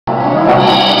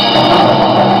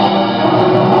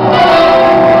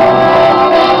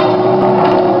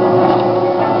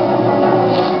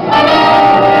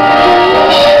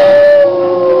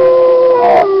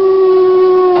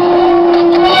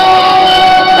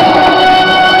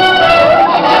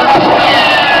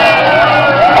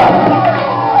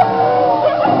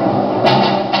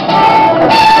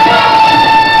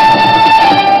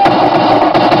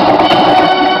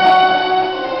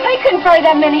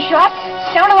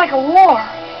like a war.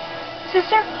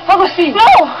 Sister, I'll go see you.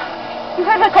 No! You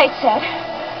heard what Clayton said.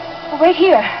 We'll wait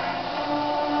here.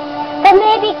 But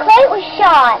maybe Clay was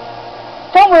shot.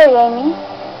 Don't worry, Amy.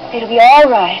 It'll be all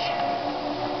right.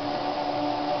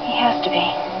 He has to be.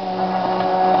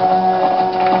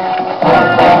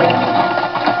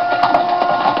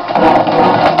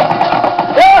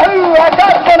 Yahoo! I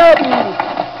got one of them!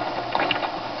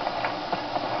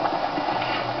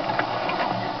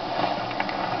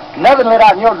 Nothing lit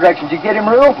out in your direction. Did you get him,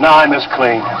 Rule? No, I missed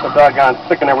clean. So doggone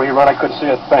thick in there where he run, I couldn't see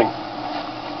a thing.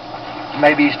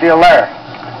 Maybe he's still there.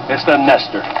 It's the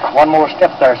nester. One more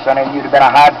step there, Sonny, and you'd have been a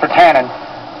hide for tanning.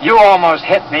 You almost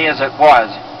hit me as it was.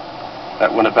 That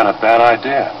wouldn't have been a bad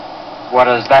idea. What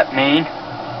does that mean?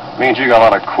 Means you got a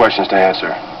lot of questions to answer.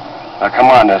 Now, come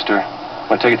on, Nestor. I'm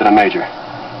going to take you to the major.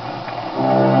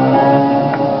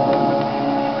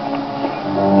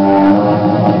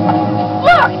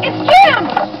 Look, it's Jim!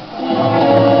 Did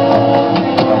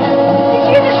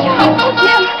you hear the shot? Oh,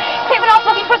 Jim. They've been off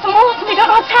looking for some wolves and we don't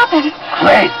know what's happened.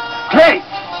 Clay! Clay!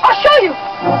 I'll show you.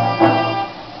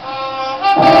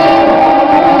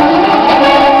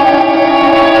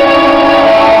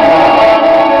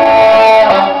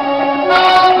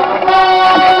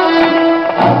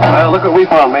 Well, look what we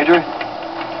found, Major.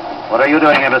 What are you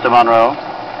doing here, Mr. Monroe?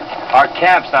 Our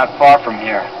camp's not far from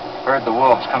here. Heard the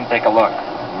wolves. Come take a look.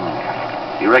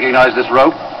 You recognize this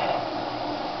rope?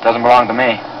 Doesn't belong to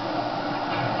me.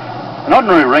 An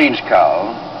ordinary range cow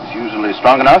is usually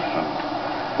strong enough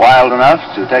and wild enough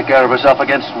to take care of herself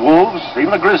against wolves,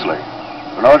 even a grizzly.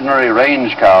 An ordinary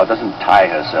range cow doesn't tie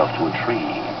herself to a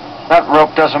tree. That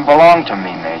rope doesn't belong to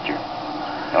me, Major.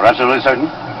 You're absolutely certain?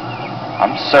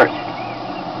 I'm certain.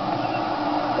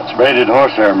 That's braided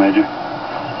horsehair, Major.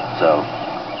 So?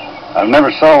 I've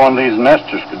never saw one of these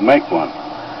nesters could make one.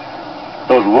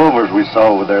 Those wolvers we saw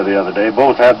over there the other day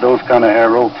both had those kind of hair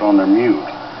ropes on their mules.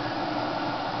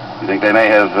 You think they may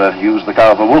have used the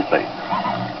cow for wolf bait?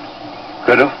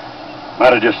 Could have.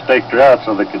 Might have just staked her out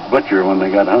so they could butcher her when they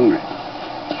got hungry.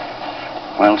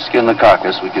 Well, skin the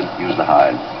carcass. We can use the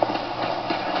hide.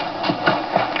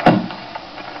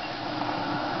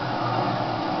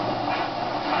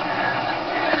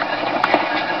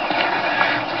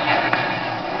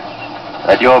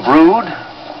 That your brood?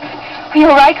 Are you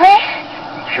all right, Clay?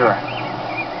 Sure.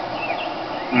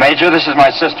 Major, this is my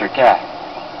sister, Kat.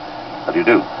 How do you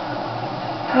do?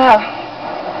 Well,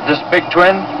 This big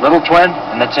twin, little twin,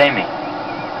 and that's Amy.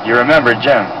 You remember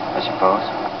Jim, I suppose.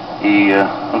 He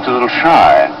looks a little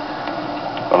shy.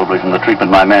 Probably from the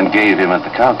treatment my men gave him at the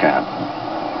cow camp.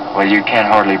 Well, you can't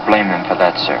hardly blame him for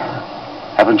that, sir.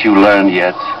 Haven't you learned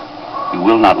yet? You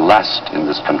will not last in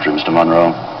this country, Mr.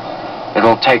 Monroe.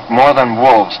 It'll take more than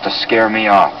wolves to scare me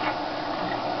off.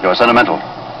 You're sentimental.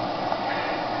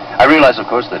 I realize, of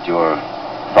course, that your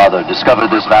father discovered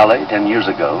this valley 10 years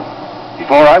ago,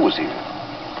 before I was here.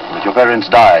 That your parents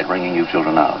died bringing you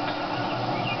children out.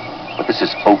 But this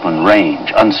is open range,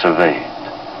 unsurveyed.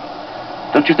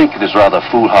 Don't you think it is rather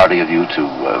foolhardy of you to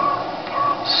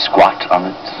squat on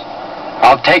it?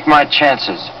 I'll take my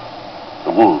chances.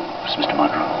 The wolves, Mr.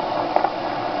 Monroe.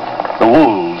 The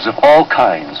wolves of all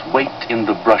kinds wait in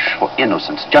the brush for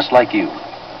innocents just like you.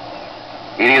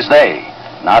 It is they,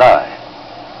 not I,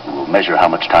 who will measure how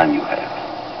much time you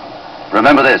have.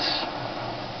 Remember this.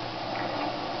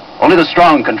 Only the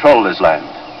strong control this land.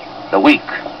 The weak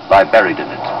lie buried in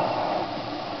it.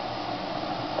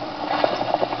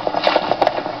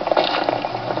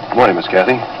 Good morning, Miss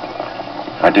Kathy.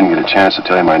 I didn't get a chance to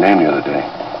tell you my name the other day.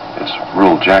 It's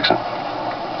Rule Jackson.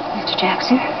 Mr.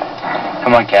 Jackson?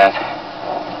 Come on, Kath.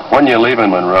 When you leaving,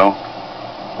 Monroe?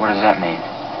 What does that mean?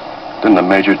 Didn't the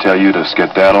major tell you to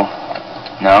skedaddle?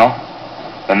 No.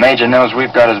 The Major knows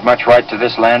we've got as much right to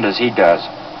this land as he does.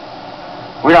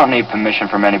 We don't need permission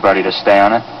from anybody to stay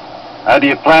on it. How do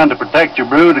you plan to protect your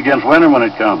brood against winter when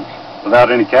it comes,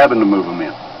 without any cabin to move them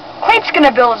in? Clayton's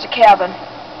gonna build us a cabin.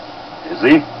 Is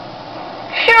he?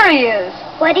 Sure he is.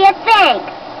 What do you think?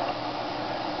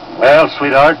 Well,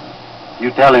 sweetheart,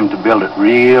 you tell him to build it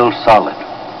real solid.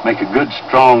 Make a good,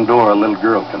 strong door a little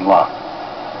girl can lock.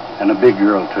 And a big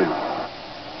girl, too.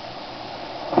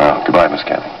 Well, goodbye, Miss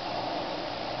Kathy.